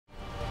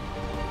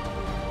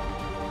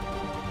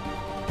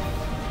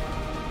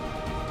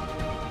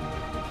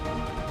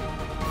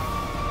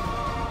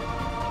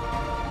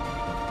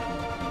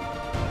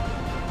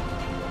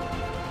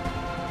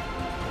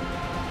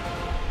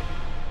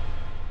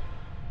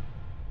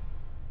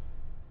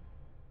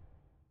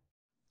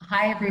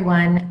Hi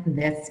everyone,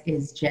 this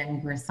is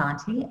Jen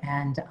Grisanti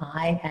and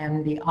I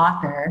am the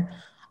author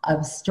of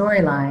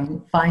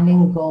Storyline,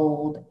 Finding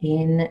Gold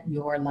in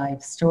Your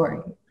Life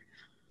Story.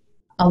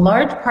 A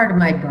large part of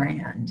my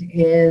brand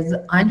is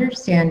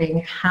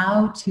understanding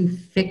how to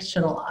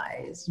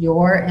fictionalize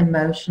your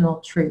emotional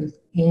truth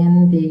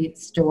in the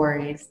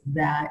stories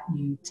that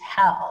you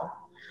tell.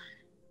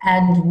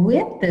 And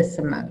with this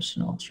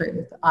emotional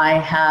truth, I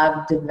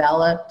have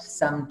developed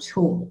some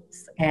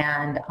tools,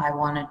 and I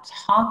want to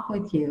talk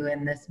with you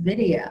in this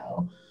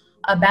video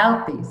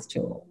about these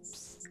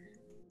tools.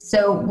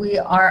 So we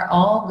are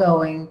all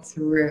going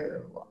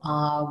through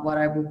what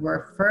I would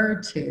refer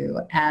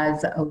to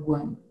as a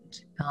wound.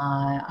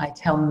 I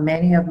tell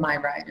many of my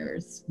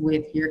writers,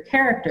 with your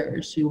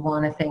characters, you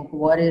want to think,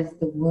 what is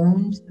the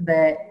wound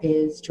that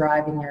is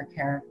driving your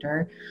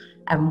character?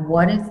 And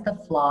what is the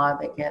flaw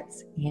that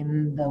gets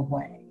in the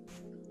way?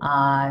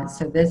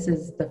 So this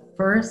is the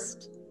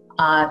first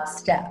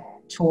step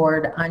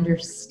toward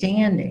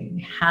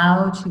understanding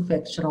how to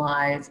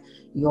fictionalize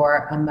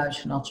your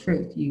emotional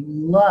truth. You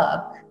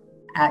look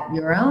at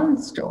your own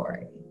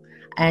story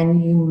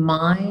and you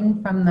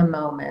mine from the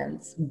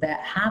moments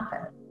that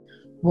happen.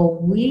 Well,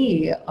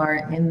 we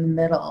are in the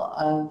middle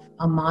of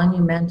a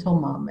monumental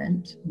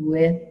moment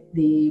with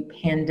the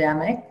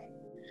pandemic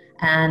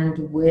and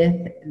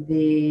with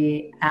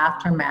the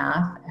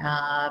aftermath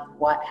of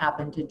what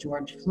happened to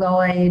George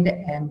Floyd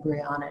and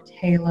Breonna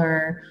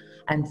Taylor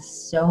and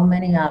so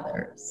many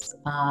others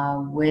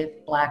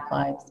with Black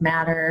Lives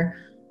Matter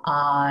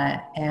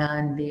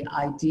and the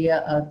idea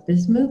of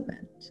this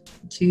movement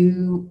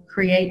to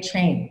create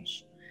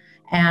change.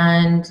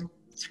 And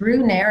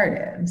through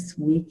narratives,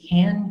 we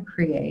can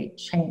create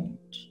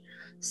change.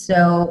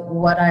 So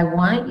what I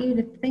want you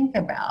to think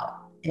about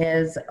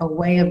is a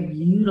way of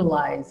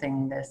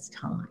utilizing this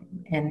time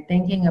and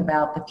thinking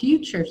about the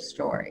future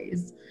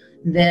stories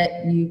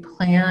that you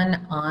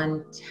plan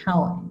on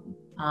telling.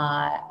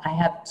 I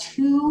have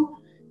two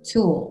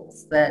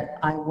tools that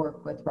I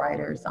work with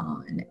writers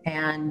on,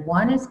 and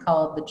one is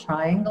called the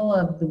triangle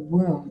of the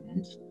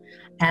wound,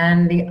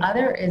 and the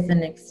other is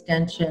an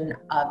extension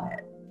of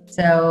it.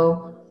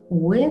 So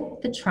with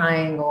the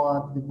triangle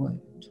of the wound,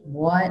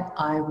 what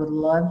I would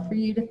love for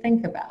you to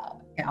think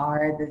about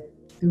are the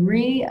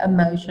 3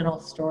 emotional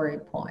story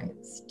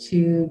points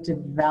to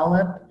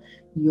develop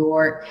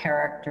your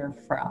character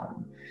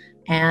from.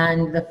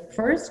 And the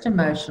first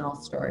emotional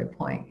story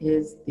point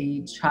is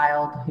the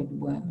childhood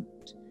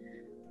wound.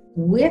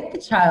 With the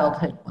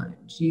childhood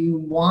wound, you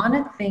want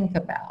to think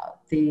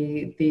about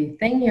the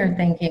thing you're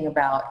thinking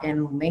about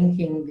in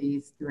linking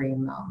these 3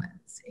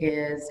 moments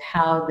is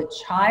how the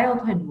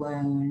childhood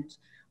wound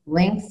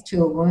links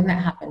to a wound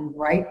that happened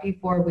right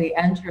before we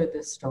enter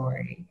the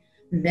story.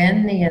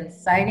 Then the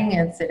inciting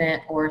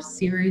incident or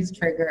series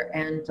trigger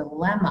and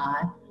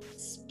dilemma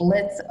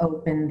splits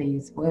open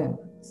these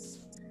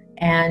wounds.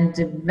 And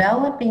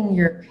developing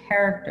your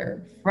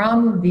character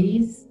from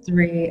these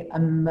 3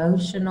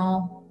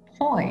 emotional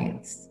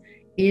points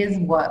is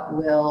what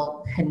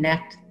will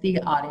connect the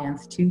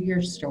audience to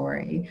your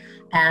story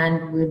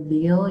and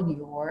reveal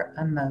your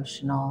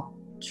emotional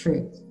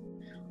truth.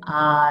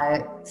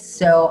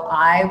 So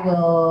I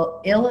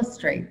will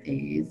illustrate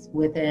these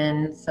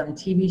within some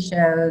TV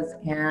shows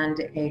and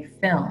a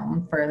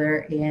film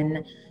further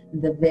in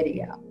the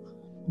video.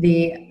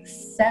 The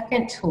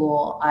second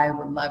tool I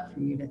would love for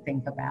you to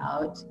think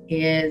about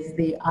is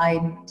the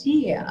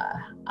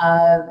idea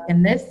of,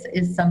 and this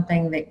is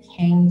something that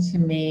came to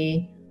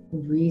me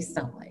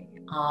recently,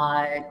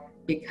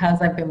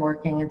 because I've been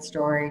working in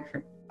story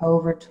for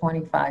over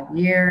 25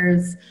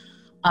 years.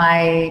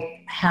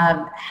 I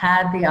have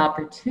had the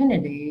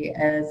opportunity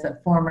as a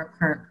former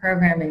current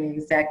programming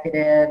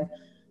executive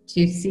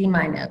to see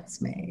my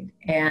notes made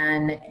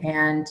and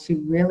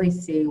to really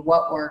see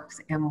what works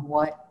and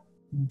what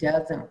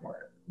doesn't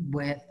work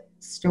with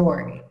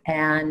story.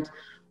 And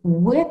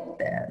with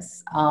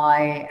this,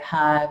 I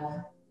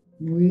have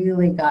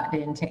really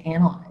gotten into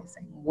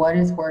analyzing what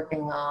is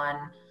working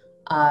on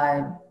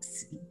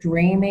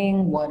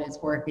streaming, what is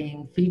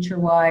working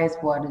feature-wise,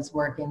 what is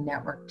working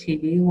network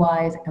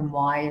TV-wise, and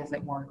why is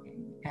it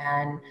working.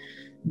 And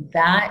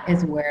that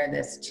is where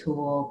this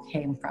tool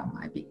came from.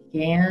 I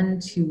began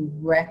to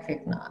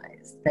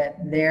recognize that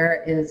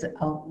there is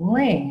a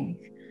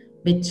link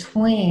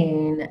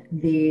between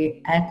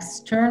the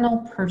external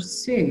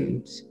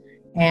pursuit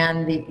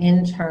and the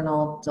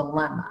internal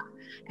dilemma.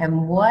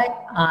 And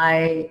what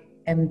I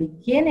am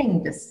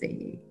beginning to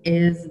see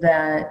is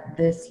that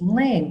this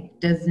link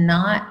does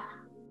not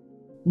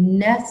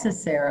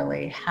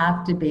necessarily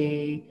have to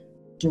be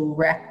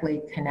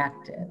directly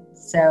connected.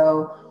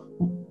 So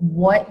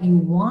what you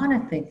want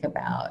to think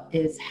about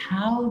is,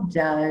 how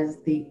does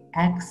the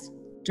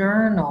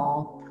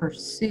external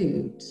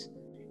pursuit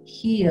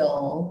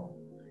heal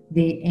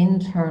the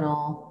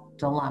internal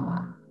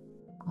dilemma?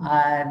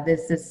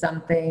 This is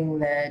something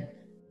that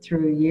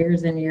through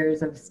years and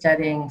years of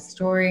studying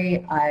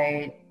story,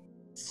 I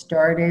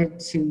started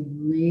to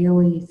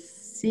really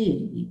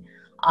see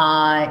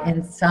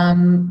in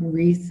some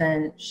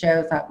recent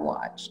shows I've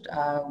watched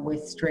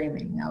with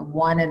streaming.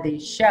 One of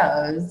these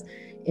shows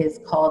is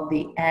called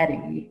The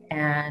Eddy,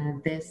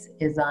 and this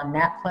is on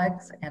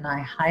Netflix, and I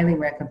highly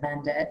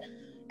recommend it.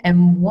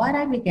 And what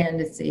I began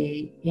to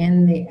see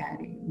in The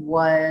Eddy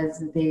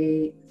was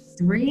the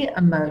three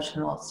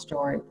emotional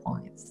story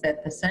points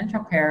that the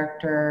central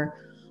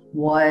character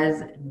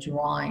was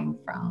drawing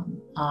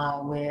from,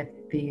 with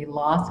the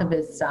loss of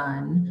his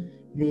son,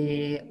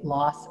 the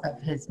loss of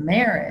his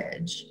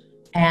marriage,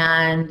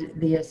 and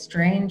the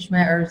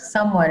estrangement or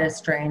somewhat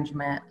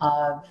estrangement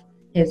of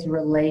his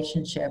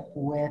relationship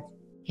with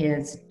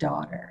his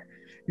daughter.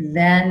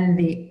 Then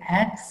the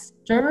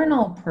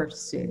external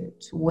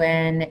pursuit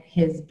when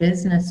his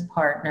business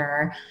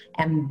partner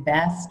and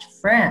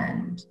best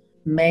friend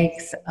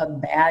makes a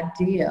bad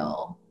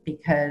deal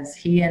because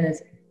he and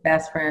his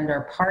best friend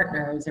are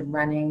partners in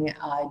running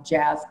a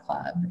jazz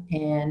club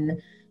in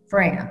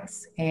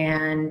France,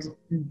 and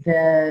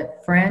the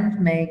friend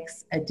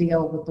makes a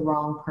deal with the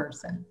wrong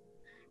person,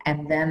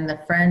 and then the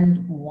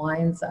friend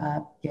winds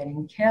up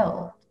getting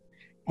killed.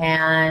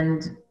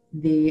 And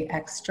the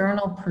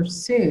external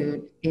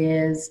pursuit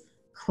is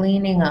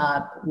cleaning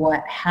up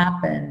what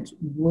happened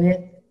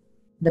with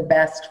the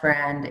best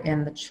friend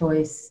and the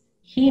choice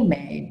he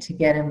made to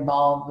get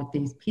involved with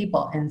these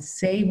people and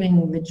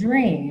saving the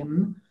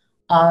dream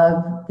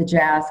of the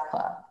jazz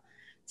club.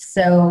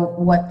 So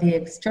what the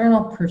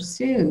external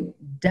pursuit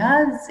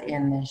does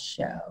in this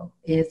show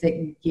is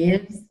it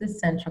gives the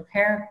central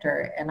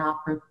character an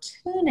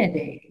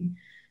opportunity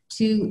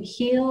to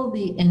heal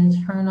the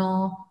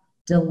internal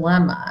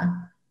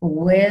dilemma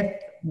with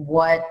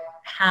what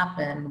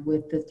happened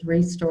with the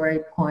three story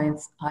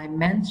points I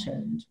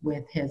mentioned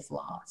with his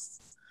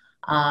loss.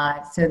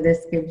 So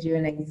this gives you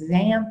an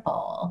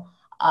example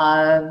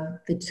of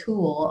the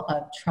tool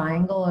of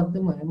triangle of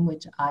the womb,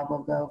 which I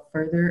will go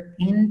further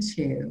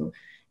into,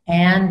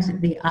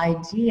 and the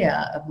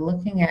idea of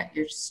looking at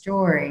your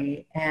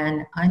story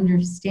and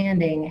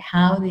understanding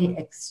how the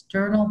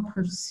external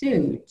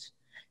pursuit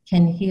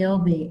can heal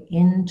the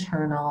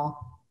internal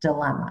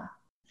dilemma.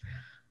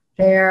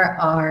 There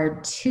are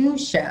two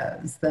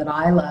shows that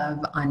I love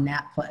on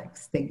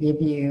Netflix that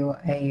give you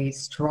a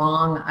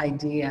strong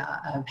idea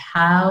of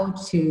how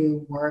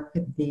to work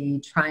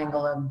the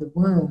triangle of the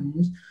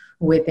wound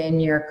within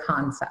your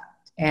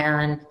concept.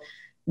 And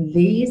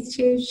these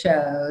two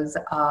shows,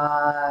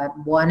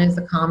 one is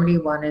a comedy,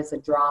 one is a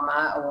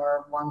drama,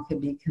 or one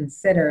could be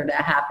considered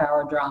a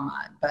half-hour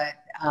drama. But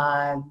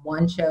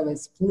one show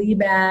is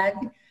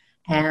Fleabag,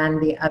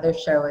 and the other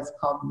show is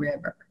called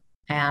River.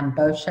 And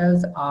both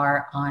shows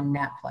are on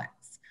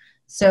Netflix.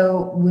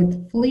 So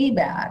with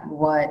Fleabag,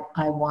 what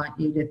I want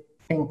you to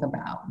think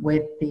about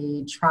with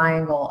the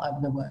triangle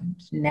of the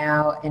wound.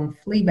 Now in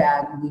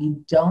Fleabag, we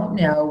don't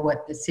know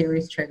what the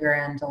series trigger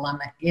and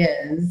dilemma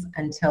is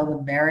until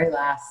the very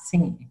last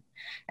scene.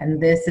 And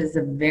this is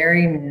a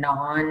very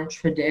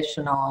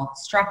non-traditional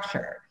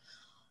structure.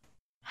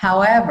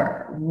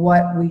 However,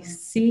 what we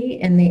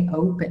see in the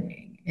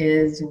opening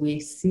is we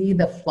see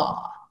the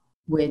flaw,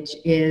 which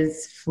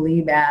is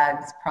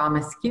Fleabag's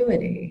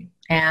promiscuity.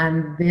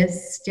 And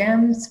this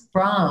stems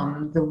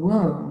from the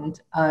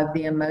wound of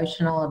the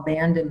emotional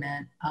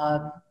abandonment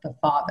of the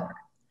father.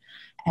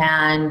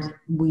 And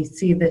we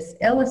see this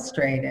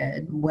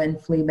illustrated when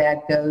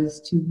Fleabag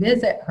goes to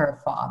visit her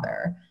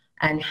father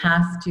and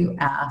has to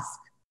ask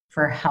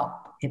for help.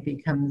 It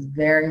becomes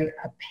very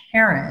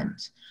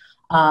apparent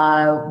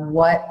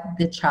what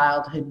the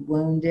childhood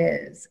wound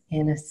is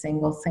in a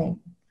single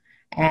scene.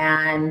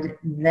 And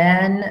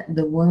then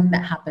the wound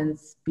that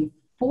happens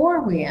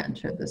before we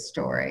enter the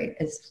story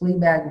is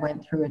Fleabag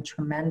went through a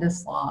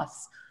tremendous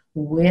loss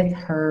with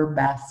her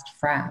best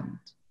friend.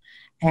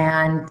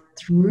 And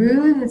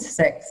through the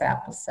 6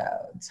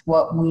 episodes,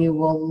 what we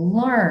will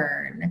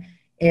learn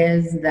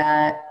is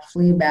that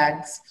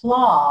Fleabag's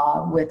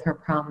flaw with her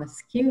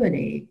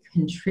promiscuity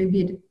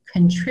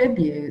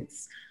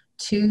contributes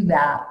to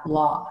that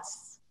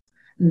loss.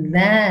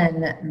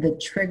 Then the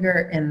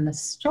trigger in the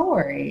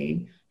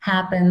story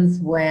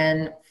happens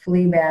when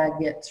Fleabag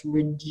gets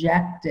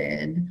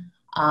rejected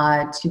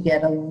to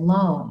get a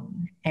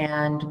loan.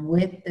 And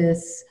with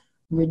this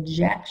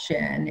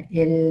rejection,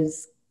 it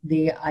is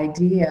the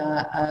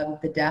idea of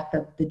the death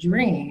of the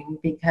dream,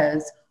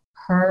 because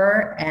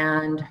her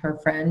and her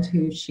friend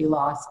who she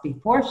lost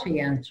before she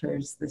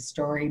enters the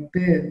story,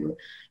 Boo,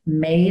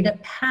 made a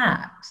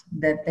pact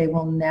that they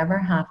will never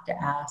have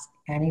to ask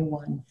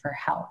anyone for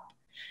help.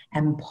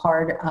 And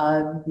part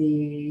of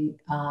the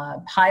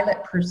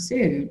pilot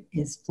pursuit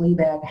is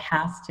Fleabag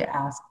has to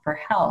ask for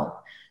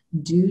help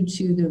due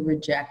to the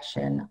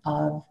rejection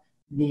of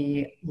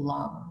the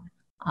loan.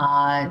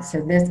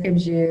 So this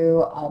gives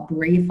you a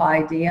brief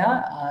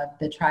idea of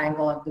the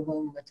triangle of the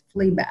wound with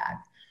Fleabag.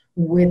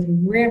 With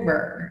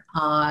River,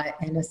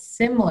 in a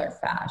similar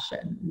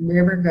fashion,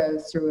 River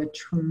goes through a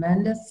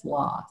tremendous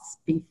loss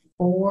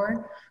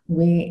before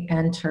we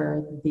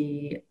enter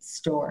the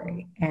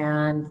story.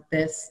 And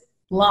this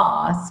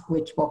loss,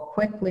 which we'll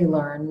quickly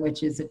learn,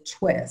 which is a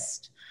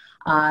twist,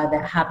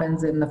 that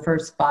happens in the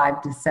first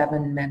 5 to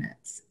 7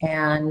 minutes.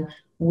 And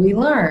we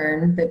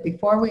learn that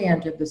before we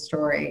entered the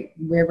story,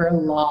 River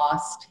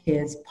lost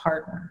his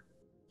partner.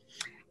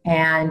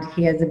 And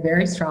he has a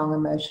very strong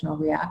emotional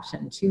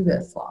reaction to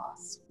this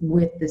loss.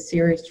 With the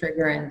series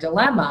trigger and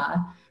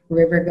dilemma,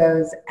 River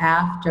goes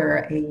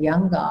after a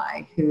young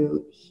guy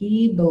who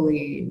he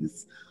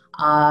believes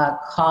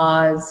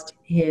caused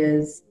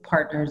his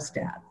partner's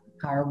death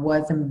or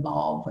was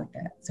involved with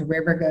it. So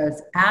River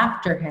goes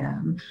after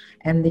him,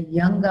 and the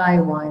young guy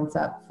winds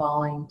up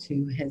falling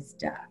to his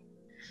death.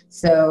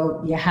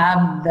 So you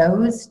have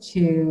those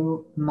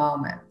two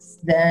moments.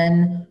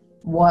 Then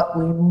what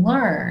we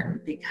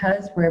learn,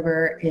 because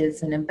River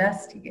is an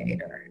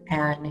investigator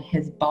and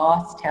his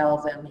boss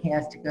tells him he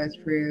has to go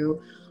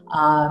through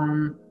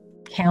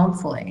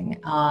counseling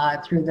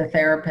through the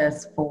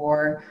therapist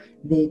for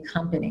the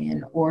company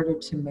in order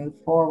to move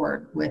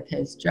forward with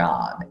his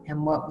job.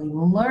 And what we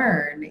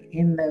learn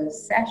in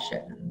those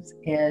sessions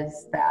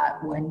is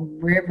that when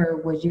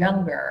River was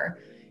younger,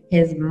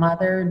 his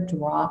mother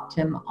dropped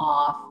him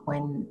off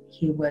when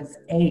he was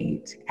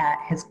 8 at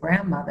his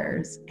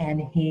grandmother's,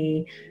 and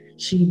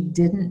she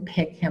didn't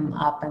pick him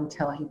up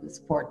until he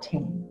was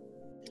 14.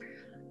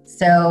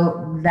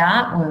 So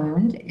that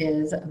wound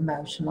is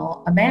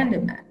emotional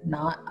abandonment,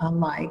 not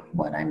unlike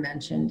what I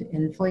mentioned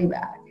in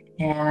Fleabag.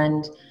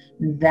 And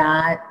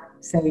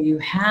so you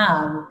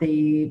have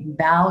the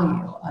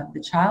value of the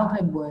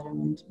childhood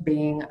wound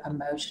being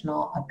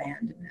emotional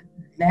abandonment.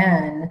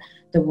 Then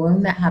the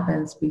wound that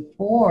happens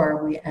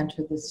before we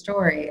enter the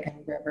story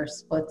and River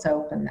splits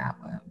open that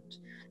wound.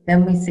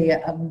 Then we see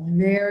a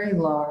very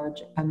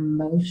large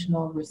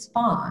emotional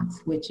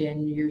response, which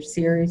in your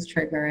series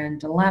trigger and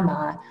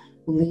dilemma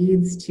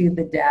leads to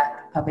the death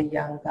of a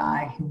young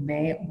guy who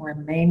may or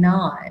may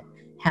not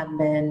have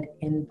been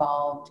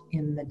involved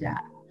in the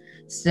death.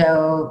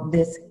 So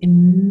this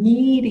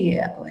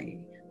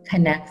immediately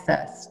connects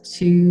us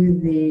to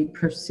the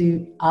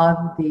pursuit of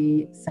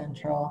the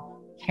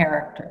central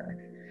character.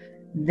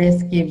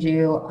 This gives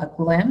you a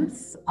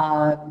glimpse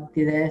of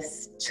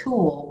this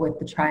tool with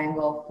the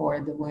triangle for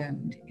the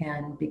wound.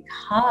 And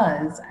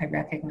because I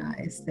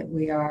recognize that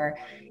we are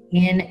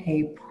in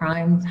a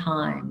prime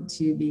time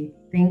to be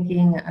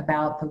thinking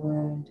about the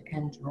wound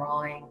and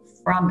drawing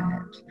from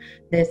it,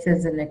 this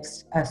is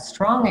a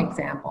strong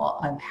example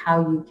of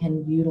how you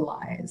can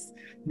utilize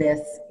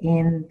this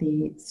in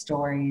the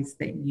stories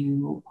that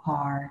you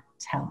are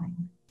telling.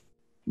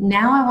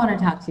 Now I want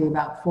to talk to you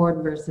about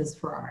Ford versus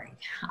Ferrari.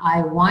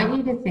 I want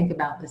you to think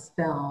about this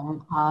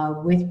film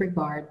with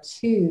regard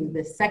to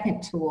the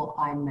second tool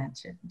I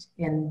mentioned.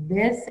 And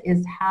this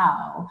is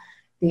how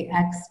the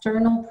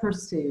external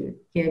pursuit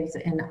gives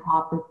an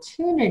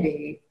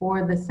opportunity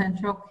for the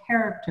central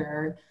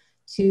character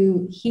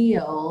to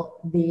heal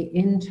the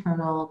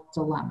internal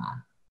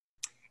dilemma.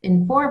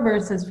 In Ford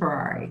versus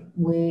Ferrari,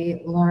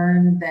 we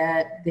learned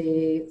that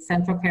the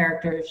central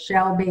character,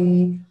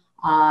 Shelby,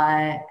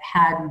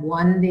 had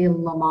won the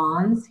Le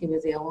Mans. He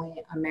was the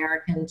only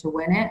American to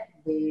win it.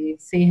 We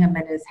see him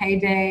in his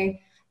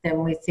heyday.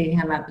 Then we see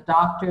him at the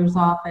doctor's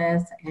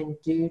office, and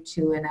due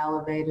to an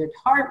elevated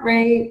heart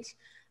rate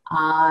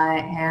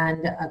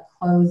and a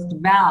closed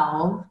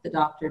valve, the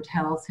doctor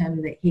tells him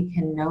that he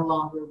can no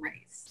longer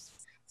race.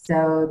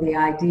 So the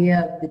idea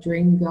of the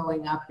dream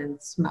going up in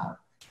smoke.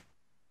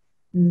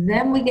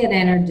 Then we get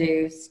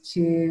introduced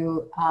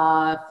to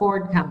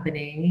Ford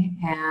Company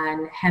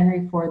and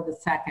Henry Ford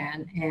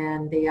II,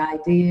 and the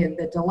idea,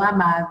 the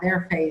dilemma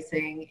they're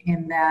facing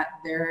in that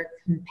their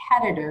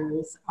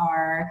competitors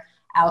are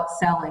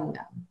outselling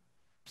them.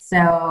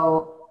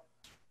 So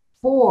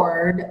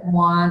Ford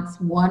wants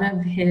one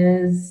of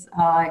his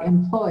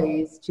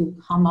employees to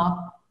come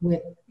up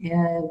with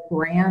a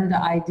grand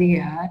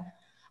idea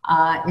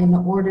in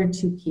order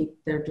to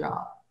keep their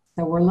job.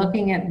 So we're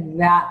looking at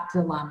that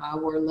dilemma.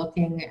 We're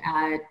looking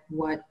at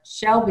what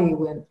Shelby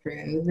went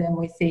through. Then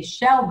we see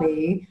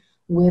Shelby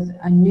with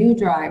a new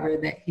driver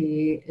that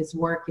he is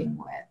working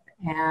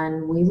with.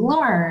 And we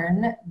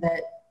learn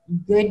that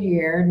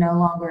Goodyear no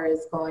longer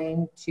is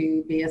going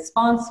to be a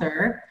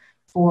sponsor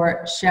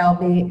for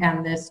Shelby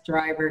and this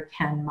driver,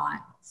 Ken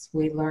Miles.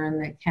 We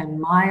learn that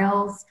Ken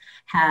Miles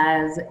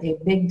has a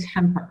big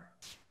temper.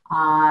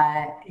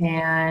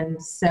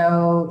 And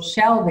so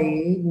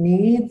Shelby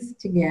needs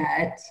to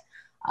get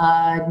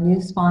a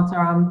new sponsor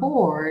on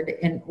board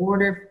in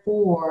order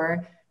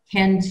for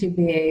Ken to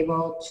be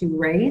able to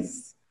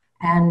race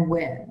and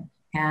win.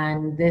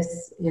 And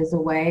this is a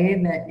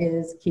way that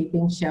is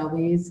keeping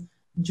Shelby's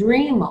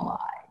dream alive.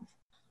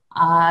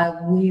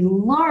 We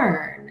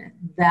learn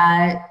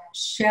that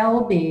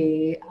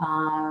Shelby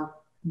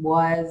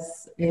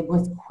it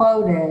was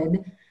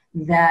quoted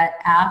that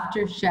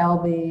after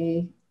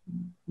Shelby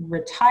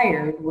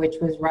retired, which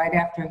was right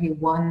after he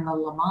won the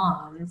Le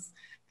Mans,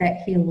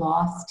 that he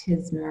lost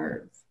his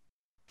nerve.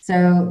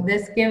 So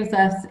this gives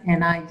us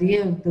an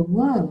idea of the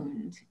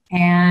wound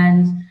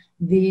and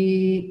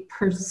the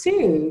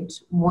pursuit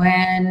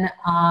when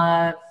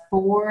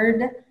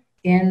Ford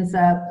ends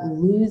up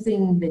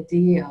losing the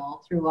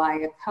deal through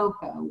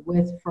Iacocca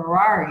with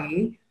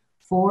Ferrari,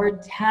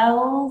 Ford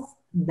tells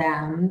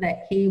them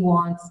that he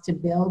wants to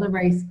build a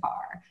race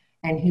car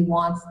and he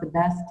wants the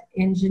best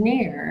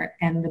engineer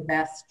and the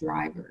best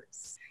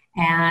drivers.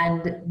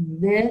 And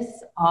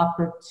this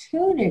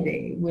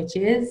opportunity, which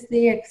is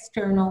the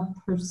external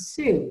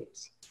pursuit,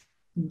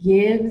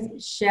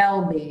 gives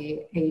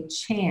Shelby a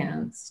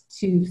chance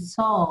to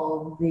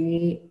solve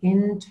the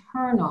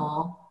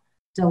internal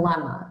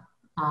dilemma.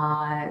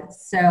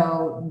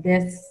 So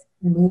this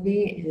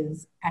movie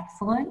is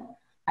excellent.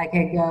 I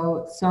could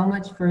go so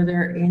much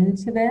further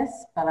into this,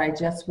 but I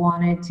just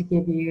wanted to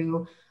give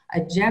you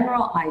a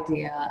general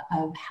idea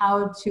of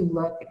how to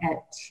look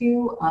at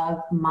two of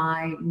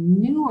my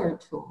newer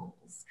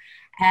tools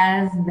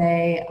as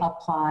they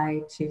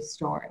apply to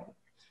story.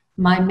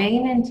 My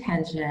main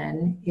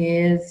intention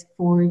is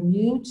for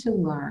you to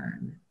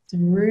learn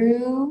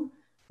through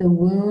the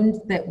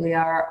wound that we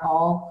are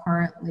all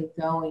currently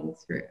going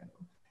through,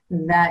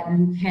 that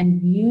you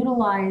can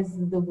utilize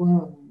the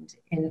wound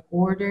in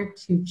order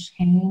to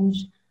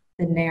change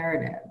the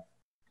narrative.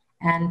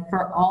 And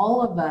for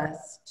all of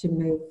us to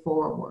move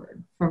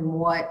forward from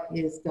what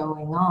is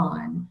going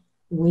on,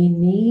 we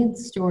need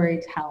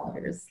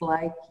storytellers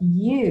like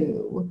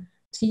you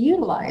to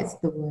utilize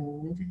the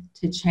wound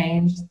to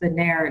change the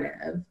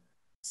narrative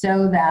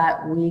so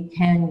that we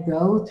can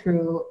go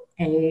through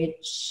a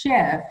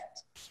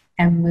shift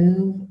and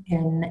move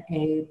in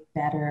a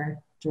better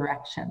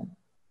direction.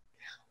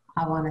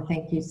 I want to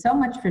thank you so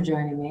much for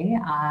joining me,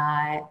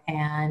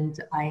 and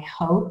I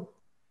hope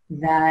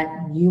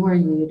that you are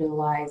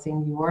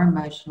utilizing your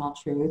emotional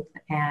truth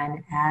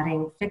and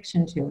adding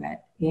fiction to it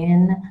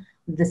in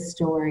the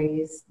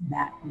stories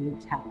that you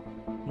tell.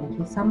 Thank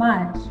you so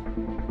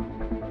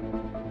much.